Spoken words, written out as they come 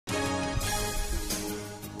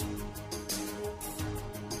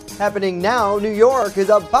Happening now, New York is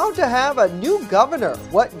about to have a new governor.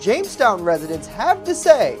 What Jamestown residents have to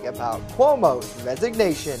say about Cuomo's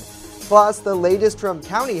resignation. Plus, the latest from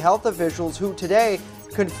county health officials who today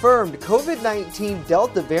confirmed COVID-19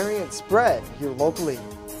 Delta variant spread here locally.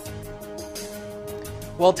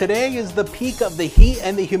 Well, today is the peak of the heat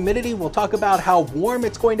and the humidity. We'll talk about how warm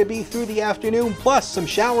it's going to be through the afternoon, plus some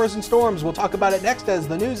showers and storms. We'll talk about it next as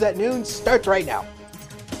the news at noon starts right now.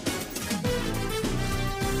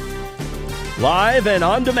 Live and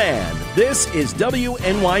on demand, this is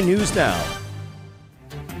WNY News Now.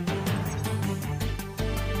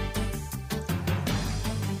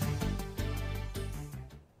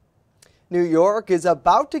 New York is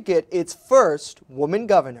about to get its first woman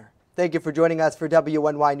governor. Thank you for joining us for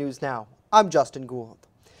WNY News Now. I'm Justin Gould.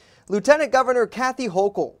 Lieutenant Governor Kathy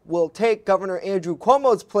Hochul will take Governor Andrew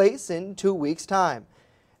Cuomo's place in 2 weeks' time.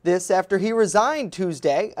 This after he resigned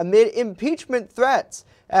Tuesday amid impeachment threats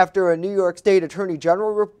after a New York State Attorney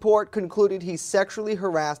General report concluded he sexually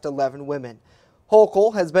harassed 11 women.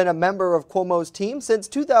 Hochul has been a member of Cuomo's team since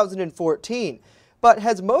 2014, but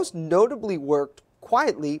has most notably worked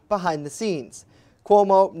quietly behind the scenes.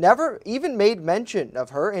 Cuomo never even made mention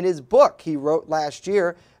of her in his book he wrote last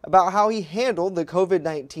year about how he handled the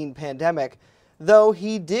COVID-19 pandemic, though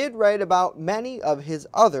he did write about many of his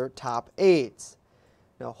other top aides.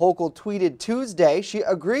 Now, Hochul tweeted Tuesday she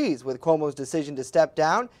agrees with Cuomo's decision to step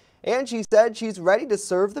down, and she said she's ready to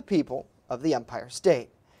serve the people of the Empire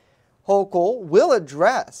State. Hochul will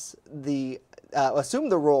assume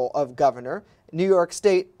the role of governor. New York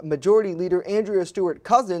State Majority Leader Andrea Stewart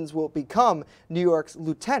Cousins will become New York's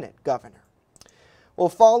lieutenant governor. Well,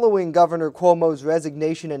 following Governor Cuomo's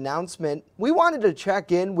resignation announcement, we wanted to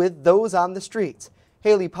check in with those on the streets.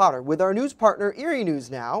 Haley Potter, with our news partner WNY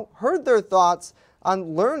News Now, heard their thoughts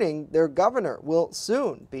on learning their governor will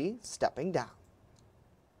soon be stepping down.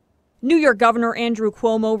 New York Governor Andrew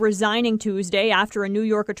Cuomo resigning Tuesday after a New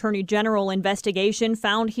York Attorney General investigation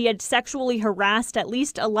found he had sexually harassed at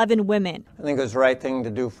least 11 women. I think it was the right thing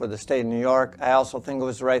to do for the state of New York. I also think it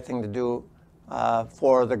was the right thing to do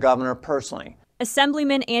for the governor personally.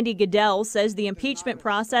 Assemblyman Andy Goodell says the impeachment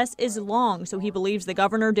process is long, so he believes the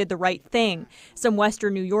governor did the right thing. Some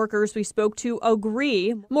Western New Yorkers we spoke to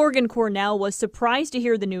agree. Morgan Cornell was surprised to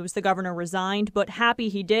hear the news the governor resigned, but happy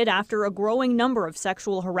he did after a growing number of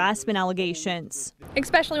sexual harassment allegations.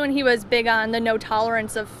 Especially when he was big on the no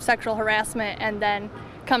tolerance of sexual harassment, and then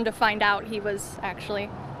come to find out he was actually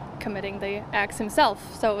committing the acts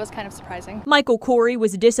himself, so it was kind of surprising. Michael Corey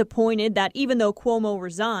was disappointed that even though Cuomo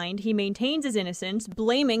resigned, he maintains his innocence,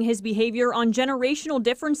 blaming his behavior on generational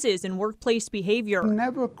differences in workplace behavior.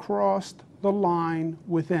 Never crossed the line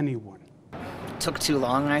with anyone. Took too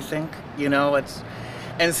long, I think.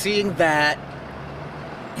 And seeing that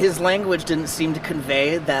his language didn't seem to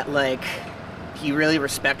convey that, he really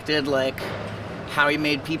respected, how he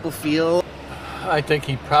made people feel. I think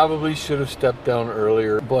he probably should have stepped down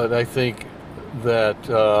earlier, but I think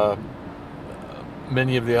that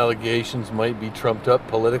many of the allegations might be trumped up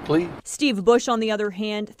politically. Steve Bush, on the other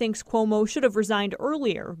hand, thinks Cuomo should have resigned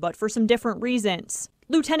earlier, but for some different reasons.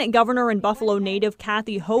 Lieutenant Governor and Buffalo native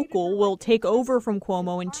Kathy Hochul will take over from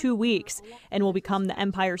Cuomo in 2 weeks and will become the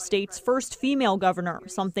Empire State's first female governor,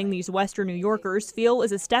 something these Western New Yorkers feel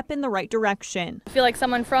is a step in the right direction. I feel like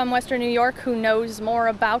someone from Western New York who knows more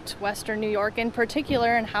about Western New York in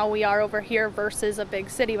particular and how we are over here versus a big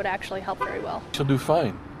city would actually help very well. She'll do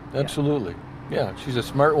fine. Absolutely. Yeah, she's a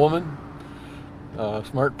smart woman,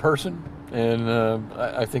 smart person, and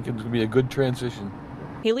I think it's going to be a good transition.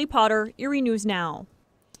 Haley Potter, WNY News Now.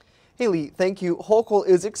 Haley, thank you. Hochul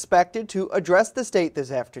is expected to address the state this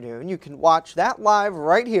afternoon. You can watch that live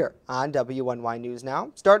right here on WNY News Now,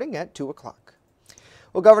 starting at 2 o'clock.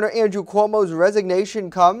 Well, Governor Andrew Cuomo's resignation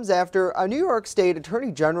comes after a New York State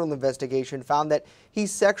Attorney General investigation found that he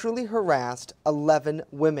sexually harassed 11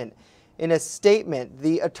 women. In a statement,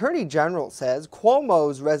 the Attorney General says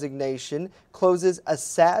Cuomo's resignation closes a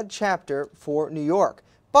sad chapter for New York,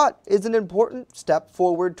 but is an important step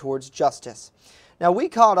forward towards justice. Now, we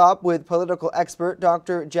caught up with political expert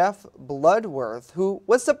Dr. Jeff Bloodworth, who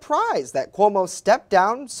was surprised that Cuomo stepped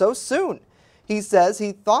down so soon. He says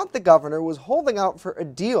he thought the governor was holding out for a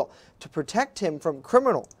deal to protect him from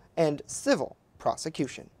criminal and civil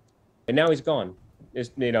prosecution. And now he's gone. He's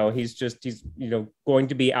going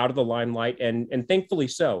to be out of the limelight, and thankfully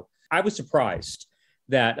so. I was surprised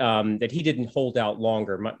that that he didn't hold out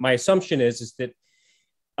longer. My assumption is that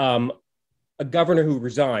a governor who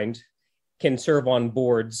resigned can serve on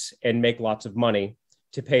boards and make lots of money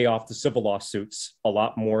to pay off the civil lawsuits a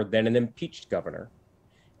lot more than an impeached governor.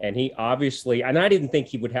 And he obviously, and I didn't think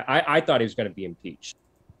he would have, I thought he was going to be impeached.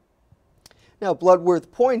 Now,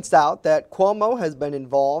 Bloodworth points out that Cuomo has been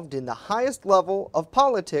involved in the highest level of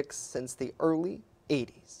politics since the early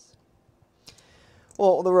 80s.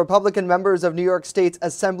 Well, the Republican members of New York State's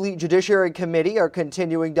Assembly Judiciary Committee are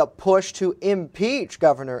continuing to push to impeach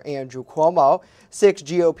Governor Andrew Cuomo. 6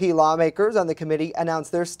 GOP lawmakers on the committee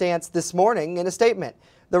announced their stance this morning in a statement.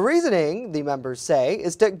 The reasoning, the members say,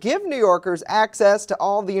 is to give New Yorkers access to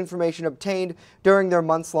all the information obtained during their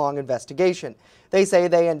months-long investigation. They say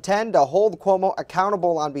they intend to hold Cuomo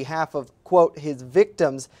accountable on behalf of, quote, his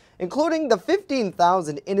victims, including the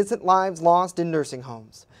 15,000 innocent lives lost in nursing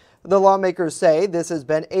homes. The lawmakers say this has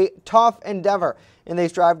been a tough endeavor, and they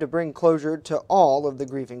strive to bring closure to all of the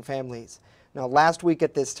grieving families. Now, last week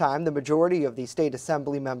at this time, the majority of the state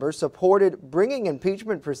assembly members supported bringing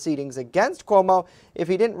impeachment proceedings against Cuomo if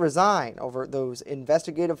he didn't resign over those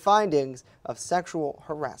investigative findings of sexual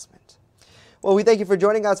harassment. Well, we thank you for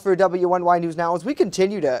joining us for WNY News Now as we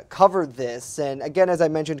continue to cover this. And again, as I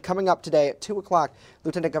mentioned, coming up today at 2 o'clock,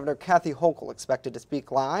 Lieutenant Governor Kathy Hochul expected to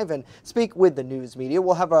speak live and speak with the news media.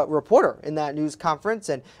 We'll have a reporter in that news conference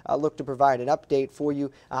and look to provide an update for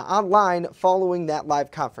you online following that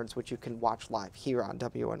live conference, which you can watch live here on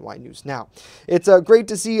WNY News Now. It's great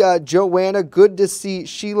to see Joanna. Good to see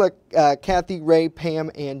Sheila, Kathy, Ray,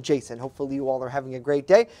 Pam, and Jason. Hopefully you all are having a great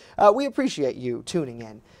day. We appreciate you tuning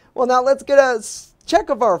in. Well, now let's get a check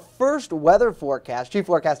of our first weather forecast. Chief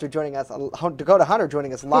forecaster joining us, Dakota Hunter,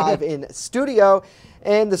 joining us live in studio.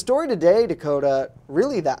 And the story today, Dakota,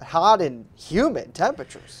 really that hot and humid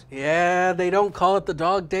temperatures. Yeah, they don't call it the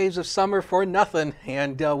dog days of summer for nothing.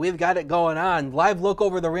 And we've got it going on. Live look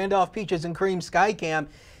over the Randolph Peaches and Cream Skycam.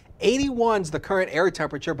 81's the current air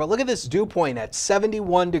temperature, but look at this dew point at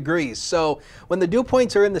 71 degrees. So when the dew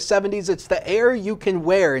points are in the 70s, it's the air you can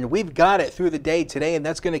wear, and we've got it through the day today, and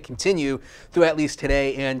that's going to continue through at least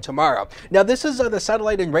today and tomorrow. Now, this is the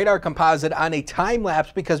satellite and radar composite on a time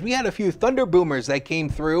lapse because we had a few thunder boomers that came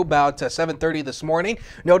through about 7:30 this morning.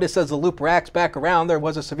 Notice as the loop racks back around, there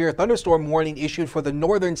was a severe thunderstorm warning issued for the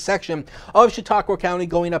northern section of Chautauqua County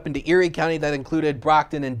going up into Erie County. That included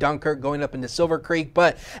Brockton and Dunkirk going up into Silver Creek,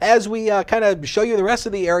 but as we kind of show you the rest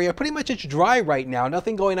of the area, pretty much it's dry right now.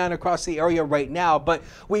 Nothing going on across the area right now, but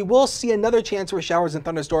we will see another chance for showers and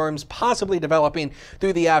thunderstorms possibly developing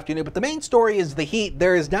through the afternoon. But the main story is the heat.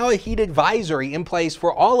 There is now a heat advisory in place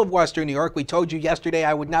for all of Western New York. We told you yesterday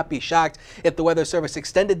I would not be shocked if the Weather Service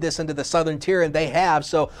extended this into the southern tier, and they have.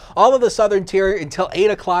 So all of the southern tier until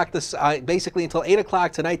 8 o'clock, basically until 8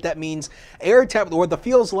 o'clock tonight. That means air temperature, or the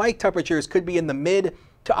feels like temperatures, could be in the mid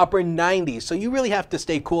to upper 90s. So you really have to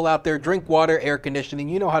stay cool out there. Drink water, air conditioning.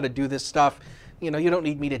 You know how to do this stuff. You know, you don't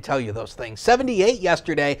need me to tell you those things. 78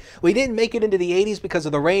 yesterday. We didn't make it into the 80s because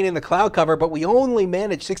of the rain and the cloud cover, but we only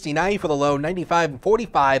managed 69 for the low. 95 and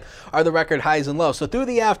 45 are the record highs and lows. So through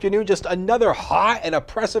the afternoon, just another hot and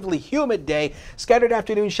oppressively humid day. Scattered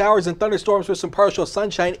afternoon showers and thunderstorms with some partial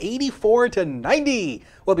sunshine. 84 to 90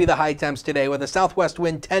 will be the high temps today with a southwest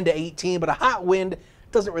wind 10 to 18, but a hot wind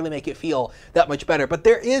doesn't really make it feel that much better. But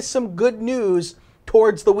there is some good news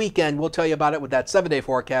towards the weekend. We'll tell you about it with that 7-day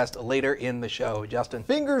forecast later in the show. Justin.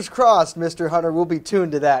 Fingers crossed, Mr. Hunter. We'll be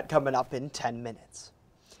tuned to that coming up in 10 minutes.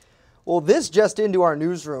 Well, this just into our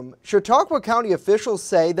newsroom. Chautauqua County officials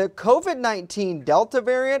say the COVID-19 Delta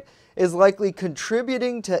variant is likely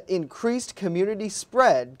contributing to increased community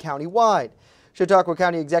spread countywide. Chautauqua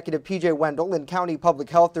County Executive P.J. Wendell and County Public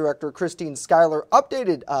Health Director Christine Schuyler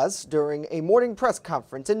updated us during a morning press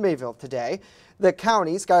conference in Mayville today. The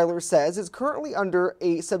county, Schuyler says, is currently under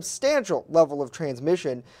a substantial level of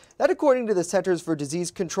transmission, that according to the Centers for Disease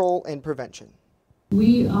Control and Prevention.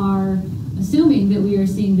 We are assuming that we are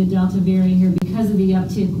seeing the Delta variant here because of the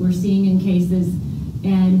uptick we're seeing in cases,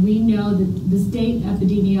 and we know that the state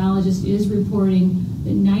epidemiologist is reporting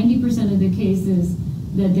that 90% of the cases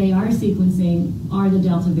that they are sequencing are the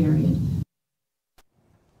Delta variant.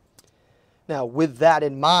 Now, with that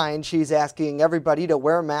in mind, she's asking everybody to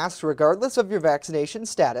wear masks regardless of your vaccination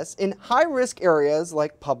status in high-risk areas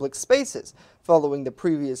like public spaces, following the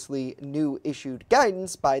previously new issued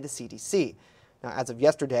guidance by the CDC. Now, as of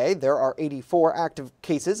yesterday, there are 84 active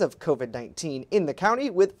cases of COVID-19 in the county,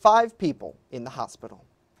 with 5 people in the hospital.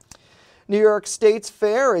 New York State's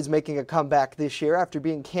fair is making a comeback this year after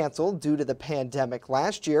being canceled due to the pandemic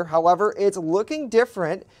last year. However, it's looking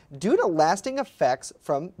different due to lasting effects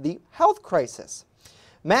from the health crisis.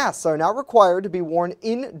 Masks are now required to be worn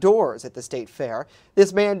indoors at the state fair.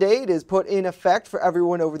 This mandate is put in effect for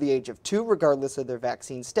everyone over the age of 2, regardless of their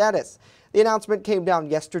vaccine status. The announcement came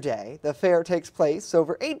down yesterday. The fair takes place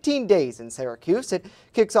over 18 days in Syracuse. It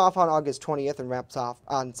kicks off on August 20th and wraps off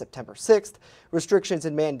on September 6th. Restrictions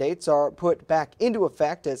and mandates are put back into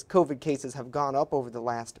effect as COVID cases have gone up over the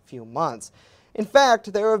last few months. In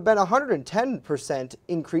fact, there have been a 110%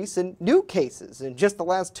 increase in new cases in just the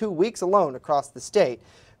last 2 weeks alone across the state.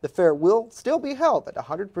 The fair will still be held at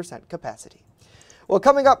 100% capacity. Well,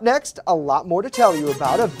 coming up next, a lot more to tell you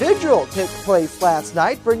about. A vigil took place last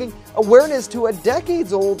night, bringing awareness to a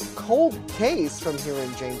decades-old cold case from here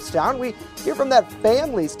in Jamestown. We hear from that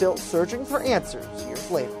family still searching for answers years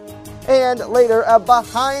later. And later, a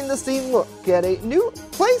behind-the-scene look at a new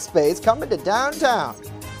play space coming to downtown.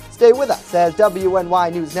 Stay with us as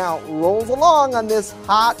WNY News Now rolls along on this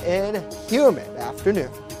hot and humid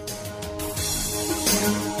afternoon.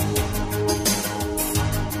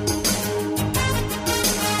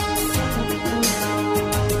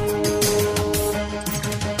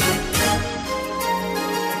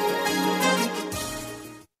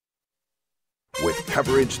 With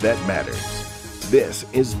coverage that matters, this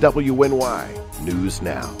is WNY News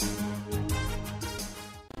Now.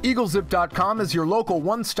 EagleZip.com is your local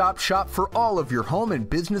one-stop shop for all of your home and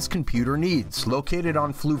business computer needs. Located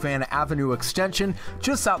on Fluvan Avenue Extension,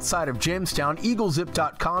 just outside of Jamestown,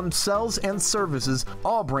 EagleZip.com sells and services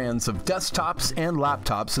all brands of desktops and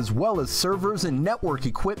laptops, as well as servers and network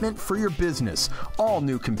equipment for your business. All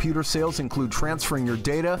new computer sales include transferring your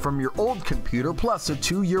data from your old computer, plus a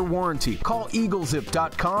 2-year warranty. Call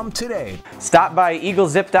EagleZip.com today. Stop by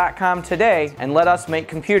EagleZip.com today and let us make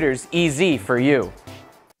computers easy for you.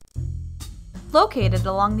 Located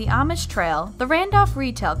along the Amish Trail, the Randolph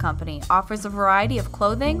Retail Company offers a variety of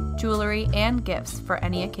clothing, jewelry, and gifts for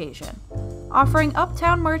any occasion. Offering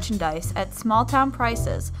uptown merchandise at small-town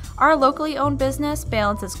prices, our locally owned business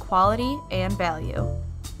balances quality and value.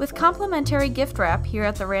 With complimentary gift wrap here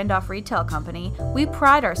at the Randolph Retail Company, we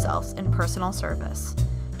pride ourselves in personal service.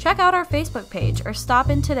 Check out our Facebook page or stop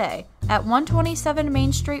in today at 127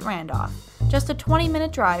 Main Street, Randolph, just a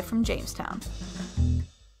 20-minute drive from Jamestown.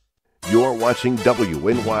 You're watching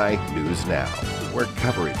WNY News Now, where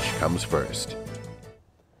coverage comes first.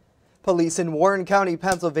 Police in Warren County,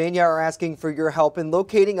 Pennsylvania are asking for your help in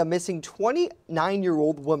locating a missing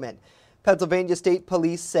 29-year-old woman. Pennsylvania State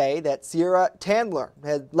Police say that Sierra Tandler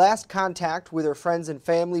had last contact with her friends and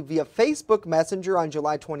family via Facebook Messenger on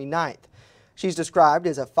July 29th. She's described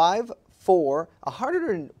as a 5'4",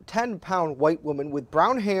 110-pound white woman with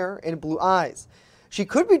brown hair and blue eyes. She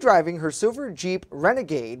could be driving her silver Jeep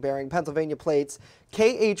Renegade bearing Pennsylvania plates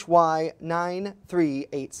KHY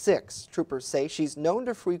 9386. Troopers say she's known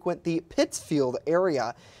to frequent the Pittsfield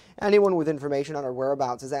area. Anyone with information on her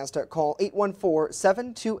whereabouts is asked to call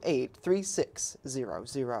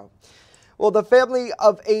 814-728-3600. Well, the family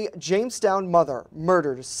of a Jamestown mother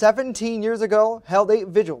murdered 17 years ago held a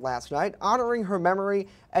vigil last night honoring her memory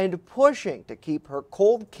and pushing to keep her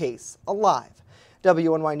cold case alive.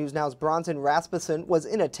 WNY News Now's Bronson Rasmussen was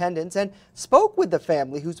in attendance and spoke with the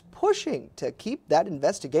family who's pushing to keep that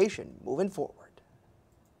investigation moving forward.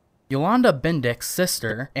 Yolanda Bendix's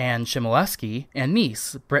sister, Ann Shimoleski, and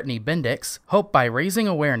niece, Brittany Bendix, hope by raising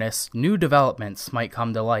awareness, new developments might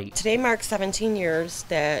come to light. Today marks 17 years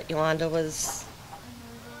that Yolanda was,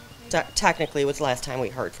 technically was the last time we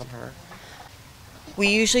heard from her. We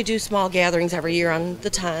usually do small gatherings every year on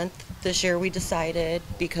the 10th. This year we decided,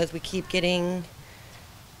 because we keep getting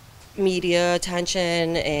media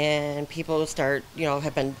attention and people start,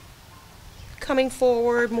 have been coming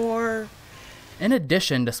forward more. In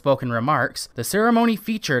addition to spoken remarks, the ceremony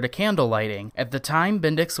featured a candle lighting at the time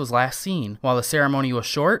Bendix was last seen. While the ceremony was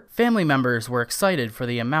short, family members were excited for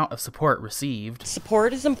the amount of support received.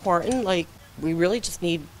 Support is important. We really just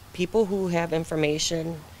need people who have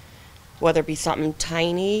information, whether it be something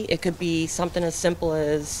tiny, it could be something as simple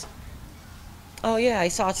as, oh yeah, I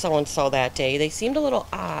saw so-and-so that day. They seemed a little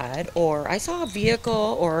odd, or I saw a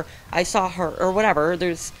vehicle, or I saw her, or whatever.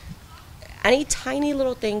 There's any tiny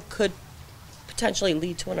little thing could potentially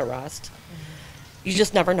lead to an arrest. You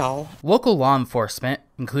just never know. Local law enforcement,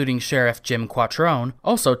 including Sheriff Jim Quattrone,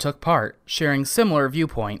 also took part, sharing similar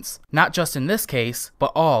viewpoints, not just in this case,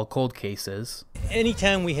 but all cold cases.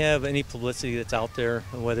 Anytime we have any publicity that's out there,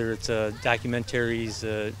 whether it's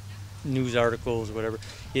documentaries, news articles, whatever,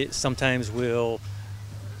 it sometimes will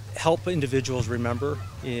help individuals remember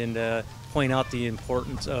and point out the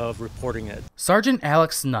importance of reporting it. Sergeant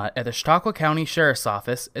Alex Nutt at the Chautauqua County Sheriff's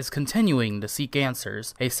Office is continuing to seek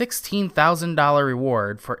answers. A $16,000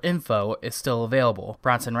 reward for info is still available.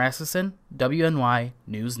 Bronson Rasmussen, WNY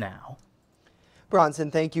News Now.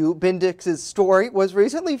 Bronson, thank you. Bendix's story was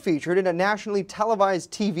recently featured in a nationally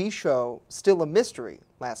televised TV show, Still a Mystery,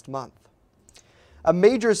 last month. A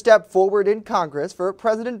major step forward in Congress for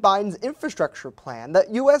President Biden's infrastructure plan. The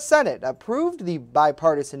U.S. Senate approved the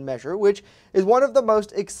bipartisan measure, which is one of the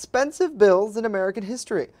most expensive bills in American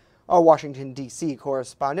history. Our Washington, D.C.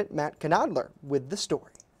 correspondent Matt Knodler with the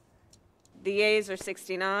story. The yeas are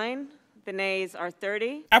 69. The nays are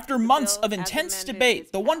 30. After months of intense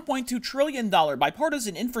debate, the $1.2 trillion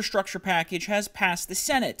bipartisan infrastructure package has passed the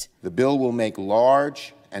Senate. The bill will make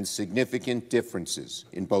large and significant differences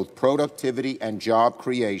in both productivity and job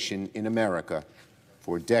creation in America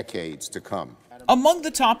for decades to come. Among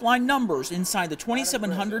the top-line numbers inside the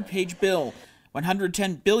 2,700-page bill,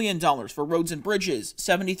 $110 billion for roads and bridges,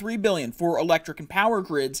 $73 billion for electric and power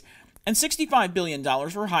grids, and $65 billion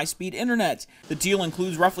for high-speed internet. The deal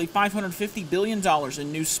includes roughly $550 billion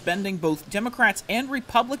in new spending both Democrats and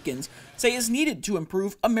Republicans say is needed to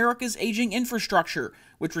improve America's aging infrastructure,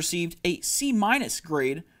 which received a C-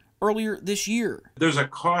 grade earlier this year. There's a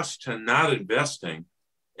cost to not investing,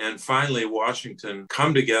 and finally Washington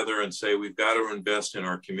come together and say we've got to invest in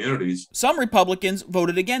our communities. Some Republicans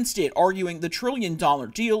voted against it, arguing the $1 trillion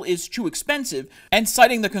deal is too expensive, and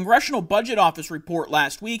citing the Congressional Budget Office report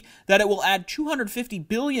last week that it will add $250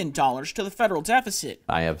 billion to the federal deficit.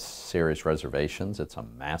 I have serious reservations. It's a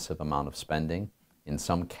massive amount of spending. In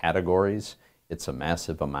some categories, it's a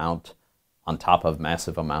massive amount on top of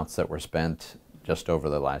massive amounts that were spent just over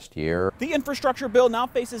the last year. The infrastructure bill now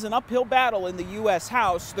faces an uphill battle in the U.S.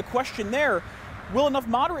 House. The question there, will enough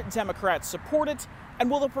moderate Democrats support it, and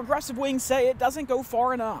will the progressive wing say it doesn't go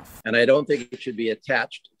far enough? And I don't think it should be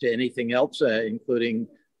attached to anything else, including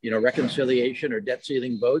reconciliation or debt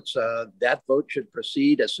ceiling votes. That vote should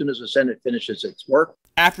proceed as soon as the Senate finishes its work.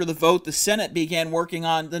 After the vote, the Senate began working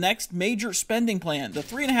on the next major spending plan, the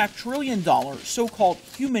 $3.5 trillion so-called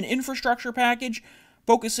human infrastructure package,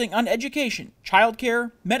 focusing on education,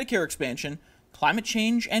 childcare, Medicare expansion, climate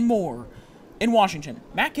change, and more. In Washington,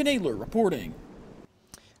 Matt Knodler reporting.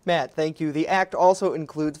 Matt, thank you. The act also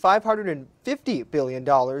includes $550 billion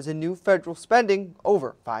in new federal spending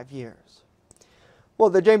over 5 years. Well,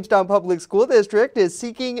 the Jamestown Public School District is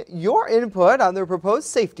seeking your input on their proposed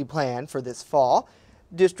safety plan for this fall.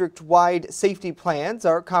 District-wide safety plans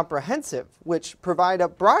are comprehensive, which provide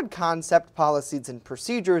up broad concept policies and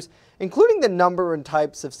procedures, including the number and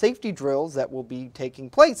types of safety drills that will be taking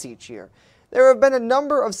place each year. There have been a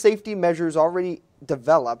number of safety measures already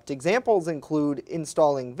developed. Examples include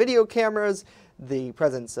installing video cameras, the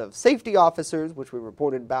presence of safety officers, which we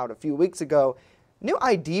reported about a few weeks ago, new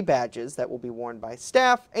ID badges that will be worn by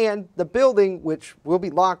staff, and the building, which will be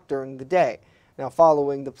locked during the day. Now,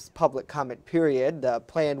 following the public comment period, the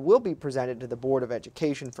plan will be presented to the Board of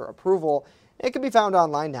Education for approval. It can be found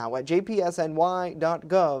online now at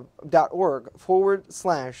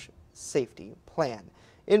jpsny.gov.org/safety plan.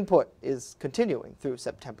 Input is continuing through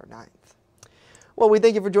September 9th. Well, we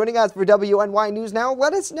thank you for joining us for WNY News Now.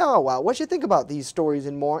 Let us know what you think about these stories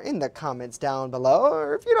and more in the comments down below.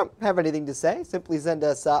 Or if you don't have anything to say, simply send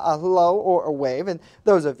us a hello or a wave. And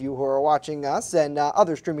those of you who are watching us and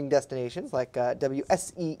other streaming destinations like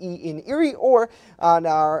WSEE in Erie or on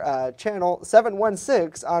our channel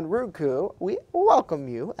 716 on Roku, we welcome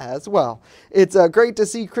you as well. It's great to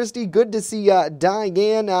see Christy. Good to see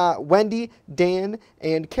Diane, Wendy, Dan,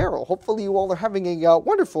 and Carol. Hopefully you all are having a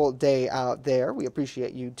wonderful day out there. We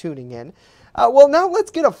appreciate you tuning in. Well, now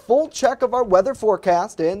let's get a full check of our weather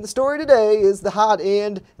forecast, and the story today is the hot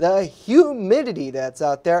and the humidity that's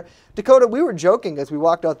out there. Dakota, we were joking as we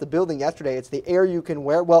walked out the building yesterday. It's the air you can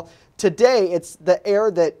wear. Well, today it's the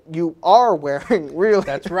air that you are wearing, really.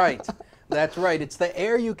 That's right. That's right. It's the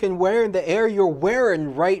air you can wear and the air you're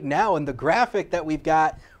wearing right now, and the graphic that we've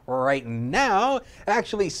got right now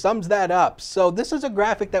actually sums that up. So this is a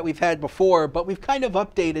graphic that we've had before, but we've kind of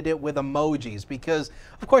updated it with emojis because,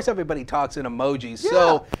 of course, everybody talks in emojis. Yeah,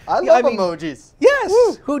 so I love emojis. Yes,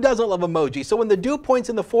 Woo. Who doesn't love emojis? So when the dew point's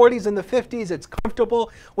in the 40s and the 50s, it's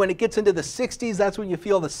comfortable. When it gets into the 60s, that's when you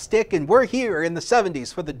feel the stick, and we're here in the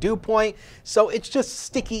 70s for the dew point. So it's just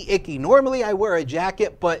sticky, icky. Normally I wear a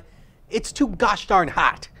jacket, but it's too gosh darn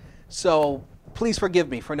hot. So please forgive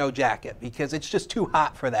me for no jacket because it's just too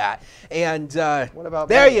hot for that. And what about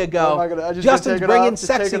there me? you go. Justin's bringing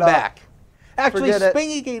sexy back.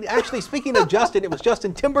 Actually, speaking of Justin, it was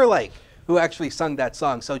Justin Timberlake who actually sung that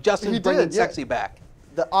song. So Justin's bringing sexy back.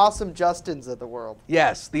 the awesome Justins of the world.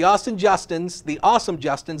 Yes, the awesome Justins,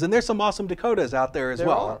 and there's some awesome Dakotas out there as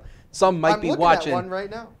well. Are. Some might be watching. I'm looking at one right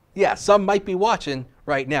now. Yeah, some might be watching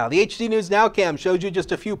right now. The HD News Now cam shows you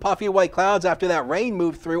just a few puffy white clouds after that rain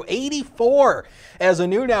moved through. 84 as a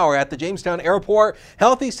noon hour at the Jamestown airport.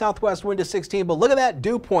 Healthy southwest wind to 16, but look at that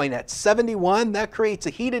dew point at 71. That creates a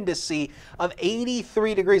heat index of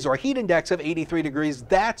 83 degrees, or a heat index of 83 degrees.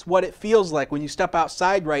 That's what it feels like when you step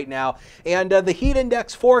outside right now. And the heat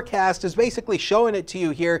index forecast is basically showing it to you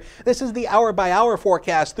here. This is the hour-by-hour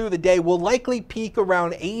forecast through the day. Will likely peak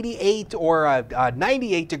around 88 or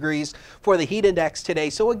 98 degrees for the heat index today.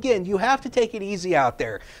 So again, you have to take it easy out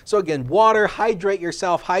there. So again, water, hydrate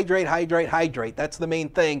yourself, hydrate. That's the main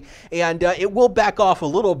thing. And it will back off a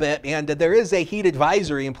little bit. And there is a heat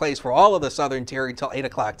advisory in place for all of the southern tier until 8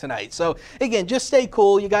 o'clock tonight. So again, just stay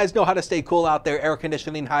cool. You guys know how to stay cool out there. Air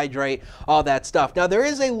conditioning, hydrate, all that stuff. Now, there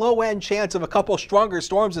is a low-end chance of a couple stronger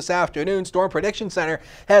storms this afternoon. Storm Prediction Center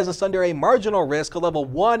has us under a marginal risk, a level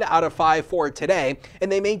 1 out of 5 for today.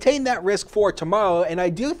 And they maintain that risk for tomorrow. And I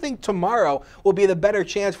do think tomorrow will be the better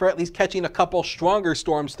chance for at least catching a couple stronger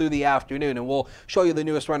storms through the afternoon. And we'll show you the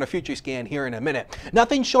newest run of Future Scan here in a minute.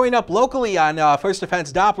 Nothing showing up locally on First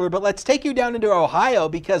Defense Doppler, but let's take you down into Ohio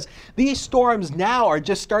because these storms now are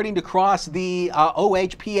just starting to cross the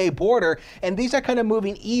OHPA border, and these are kind of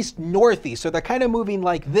moving east-northeast. So they're kind of moving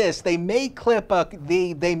like this. They may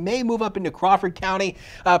they may move up into Crawford County,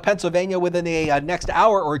 Pennsylvania within the next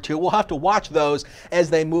hour or two. We'll have to watch those as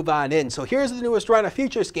they move on in. So here's the newest run of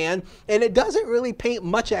Future Scan, and it doesn't really paint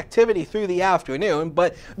much activity through the afternoon,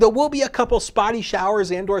 but there will be a couple spotty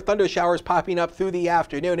showers and or thunder showers popping up through the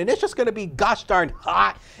afternoon, and it's just going to be gosh darn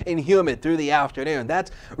hot and humid through the afternoon.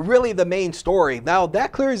 That's really the main story. Now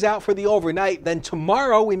that clears out for the overnight. Then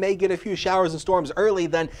tomorrow we may get a few showers and storms early.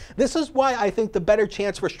 Then this is why I think the better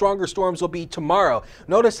chance for stronger storms will be tomorrow.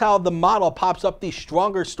 Notice how the model pops up these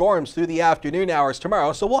stronger storms through the afternoon hours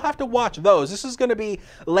tomorrow, so we'll have to watch those. This is going to be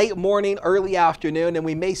late morning, early afternoon, and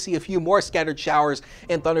we may see a few more scattered showers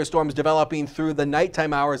and thunderstorms developing through the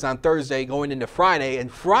nighttime hours on Thursday going into Friday.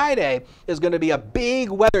 And Friday is going to be a big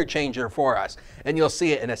weather changer for us, and you'll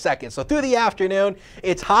see it in a second. So through the afternoon,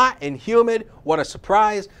 it's hot and humid. What a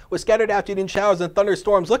surprise. With scattered afternoon showers and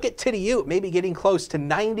thunderstorms, look at Tiddie-Ute, maybe getting close to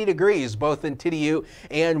 90 degrees, both in Tiddie-Ute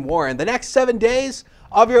and Warren. The next 7 days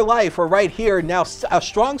of your life are right here. Now, a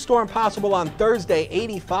strong storm possible on Thursday,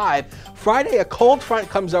 85. Friday, a cold front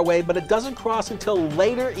comes our way, but it doesn't cross until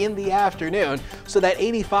later in the afternoon. So that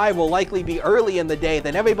 85 will likely be early in the day.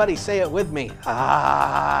 Then everybody say it with me.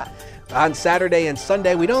 On Saturday and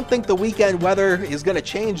Sunday, we don't think the weekend weather is going to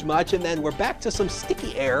change much, and then we're back to some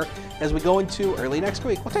sticky air as we go into early next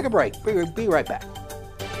week. We'll take a break. Be right back.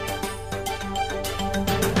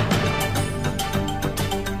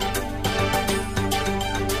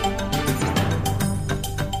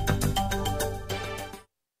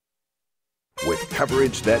 With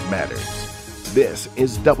coverage that matters, this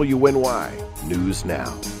is WNY News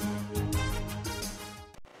Now.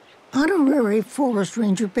 Honorary Forest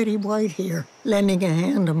Ranger Betty White here, lending a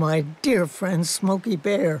hand to my dear friend Smokey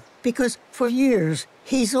Bear, because for years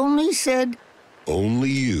he's only said, only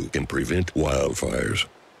you can prevent wildfires.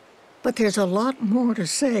 But there's a lot more to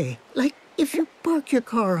say, like if you park your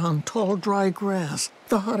car on tall, dry grass,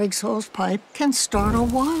 the hot exhaust pipe can start a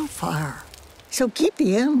wildfire. So keep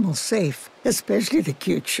the animals safe, especially the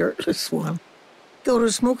cute shirtless one. Go to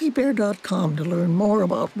SmokeyBear.com to learn more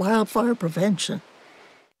about wildfire prevention.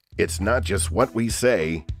 It's not just what we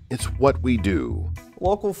say, it's what we do.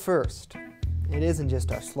 Local first. It isn't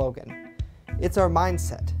just our slogan. It's our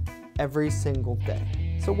mindset every single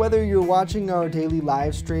day. So whether you're watching our daily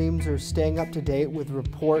live streams or staying up to date with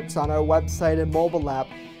reports on our website and mobile app,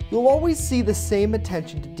 you'll always see the same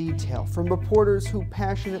attention to detail from reporters who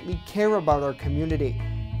passionately care about our community,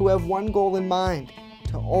 who have one goal in mind,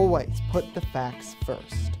 to always put the facts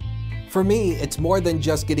first. For me, it's more than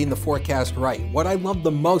just getting the forecast right. What I love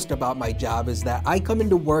the most about my job is that I come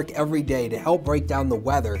into work every day to help break down the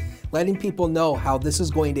weather, letting people know how this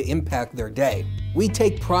is going to impact their day. We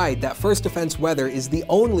take pride that First Defense Weather is the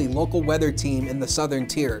only local weather team in the Southern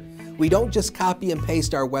Tier. We don't just copy and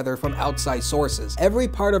paste our weather from outside sources. Every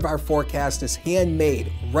part of our forecast is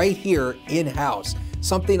handmade right here in-house,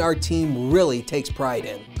 something our team really takes pride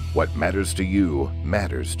in. What matters to you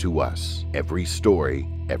matters to us. Every story,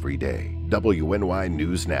 every day. WNY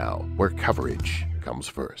News Now, where coverage comes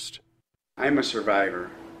first. I'm a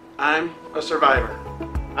survivor. I'm a survivor.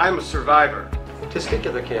 I'm a survivor.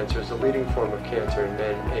 Testicular cancer is the leading form of cancer in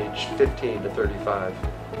men aged 15 to 35.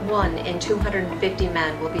 1 in 250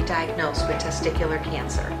 men will be diagnosed with testicular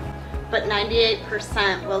cancer. but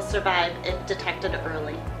 98% will survive if detected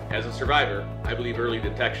early. As a survivor, I believe early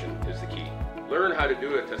detection is the key. Learn how to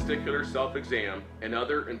do a testicular self-exam and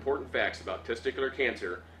other important facts about testicular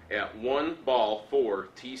cancer at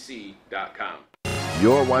oneball4tc.com.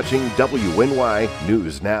 You're watching WNY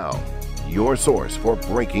News Now, your source for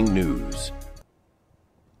breaking news.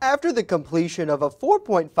 After the completion of a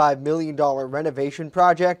 $4.5 million renovation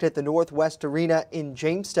project at the Northwest Arena in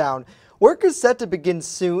Jamestown, work is set to begin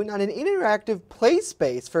soon on an interactive play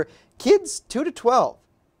space for kids 2 to 12.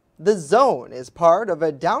 The Zone is part of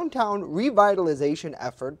a downtown revitalization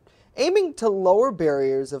effort aiming to lower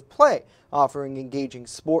barriers of play, offering engaging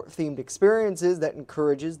sport-themed experiences that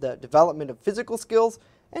encourages the development of physical skills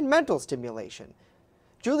and mental stimulation.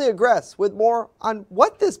 Julia Gress with more on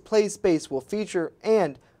what this play space will feature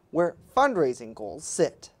and where fundraising goals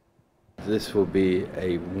sit. This will be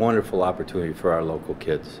a wonderful opportunity for our local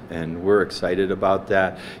kids, and we're excited about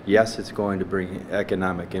that. Yes, it's going to bring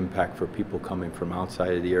economic impact for people coming from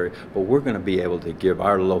outside of the area, but we're going to be able to give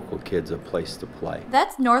our local kids a place to play.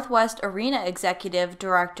 That's Northwest Arena Executive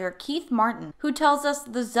Director Keith Martin, who tells us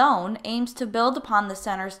the Zone aims to build upon the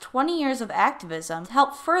center's 20 years of activism to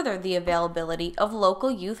help further the availability of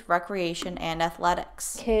local youth recreation and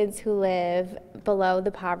athletics. Kids who live below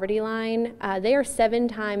the poverty line, they are 7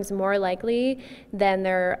 times more likely than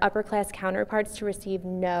their upper class counterparts to receive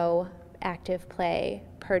no active play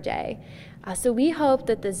per day. So we hope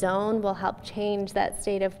that the Zone will help change that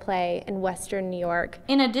state of play in Western New York.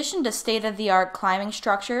 In addition to state-of-the-art climbing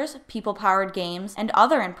structures, people-powered games, and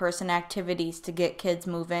other in-person activities to get kids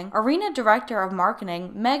moving, Arena Director of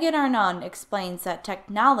Marketing Megan Arnone explains that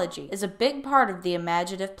technology is a big part of the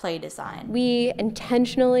imaginative play design. We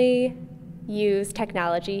intentionally use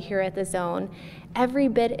technology here at the Zone. Every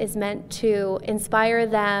bit is meant to inspire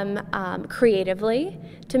them creatively,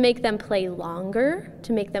 to make them play longer,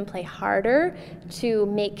 to make them play harder, to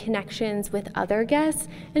make connections with other guests,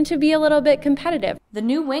 and to be a little bit competitive. The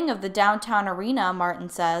new wing of the downtown arena, Martin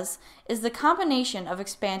says, is the combination of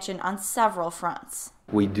expansion on several fronts.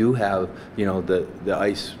 We do have, you know, the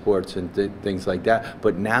ice sports and things like that,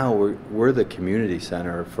 but now we're the community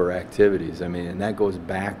center for activities. I mean, and that goes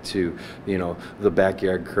back to, you know, the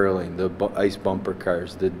backyard curling, the ice bumper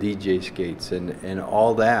cars, the DJ skates, and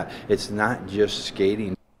all that. It's not just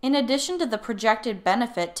skating. In addition to the projected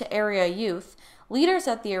benefit to area youth, leaders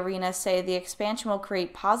at the arena say the expansion will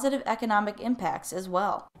create positive economic impacts as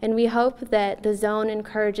well. And we hope that the Zone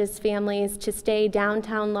encourages families to stay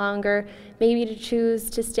downtown longer, maybe to choose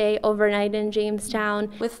to stay overnight in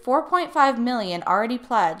Jamestown. With $4.5 million already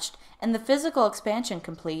pledged and the physical expansion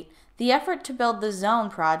complete, the effort to build the Zone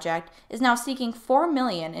project is now seeking $4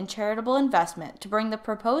 million in charitable investment to bring the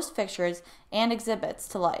proposed fixtures and exhibits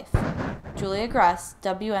to life. Julia Gress,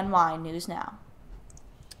 WNY News Now.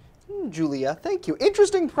 Julia, thank you.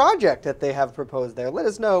 Interesting project that they have proposed there. Let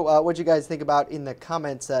us know what you guys think about in the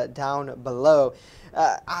comments down below.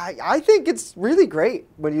 I think it's really great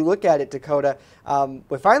when you look at it, Dakota.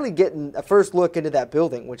 We're finally getting a first look into that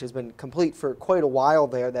building, which has been complete for quite a while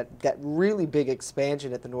there, that really big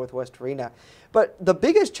expansion at the Northwest Arena. But the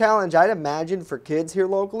biggest challenge I'd imagine for kids here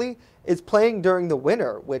locally is playing during the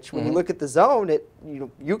winter, which when you look at the Zone,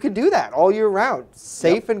 you can do that all year round.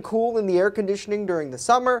 Safe and cool in the air conditioning during the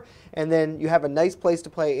summer, and then you have a nice place to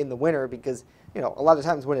play in the winter because, you know, a lot of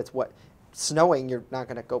times when it's snowing, you're not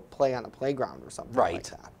going to go play on a playground or something like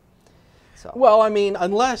that. So. Well, I mean,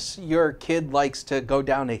 unless your kid likes to go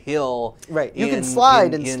down a hill. Right. You can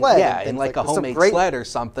slide and sled. Yeah, in like a homemade sled or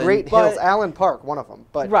something. Great hills, Allen Park, one of them.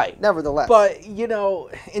 But nevertheless. But, you know,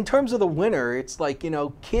 in terms of the winter, it's like, you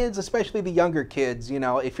know, kids, especially the younger kids, you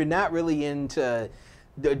know, if you're not really into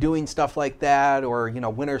doing stuff like that or, you know,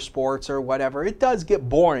 winter sports or whatever, it does get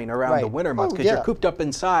boring around the winter months because you're cooped up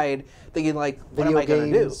inside thinking like, what am I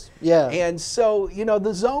going to do? Yeah. And so, you know,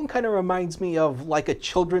 the Zone kind of reminds me of like a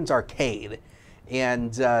children's arcade.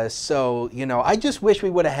 And so, you know, I just wish we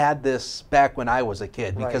would have had this back when I was a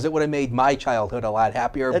kid because it would have made my childhood a lot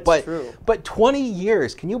happier. That's true. But 20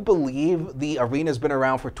 years, can you believe the arena's been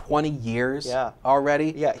around for 20 years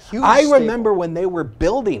already? Yeah, huge. I remember when they were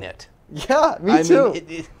building it. Yeah, me too.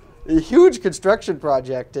 A huge construction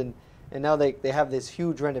project, and now they have this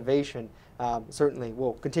huge renovation. Certainly,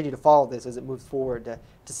 we'll continue to follow this as it moves forward to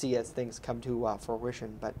see as things come to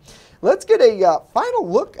fruition. But let's get a final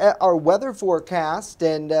look at our weather forecast.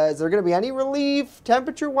 And is there going to be any relief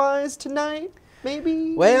temperature-wise tonight?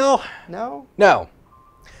 Maybe? Well, no.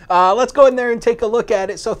 Let's go in there and take a look at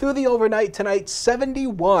it. So through the overnight tonight,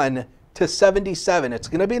 71 to 77. It's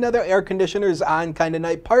going to be another air conditioners on kind of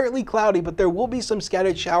night, partly cloudy, but there will be some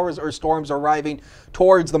scattered showers or storms arriving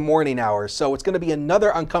towards the morning hours. So it's going to be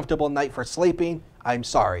another uncomfortable night for sleeping. I'm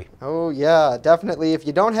sorry. Oh yeah, definitely. If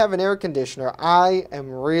you don't have an air conditioner, I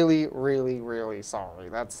am really, really, really sorry.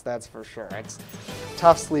 That's for sure. It's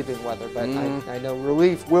tough sleeping weather, but I know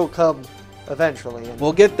relief will come eventually. And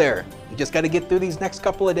we'll get there. You just got to get through these next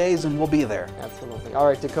couple of days and we'll be there. Absolutely. All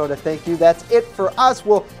right, Dakota, thank you. That's it for us.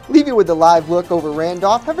 We'll leave you with a live look over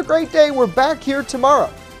Randolph. Have a great day. We're back here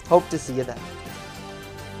tomorrow. Hope to see you then.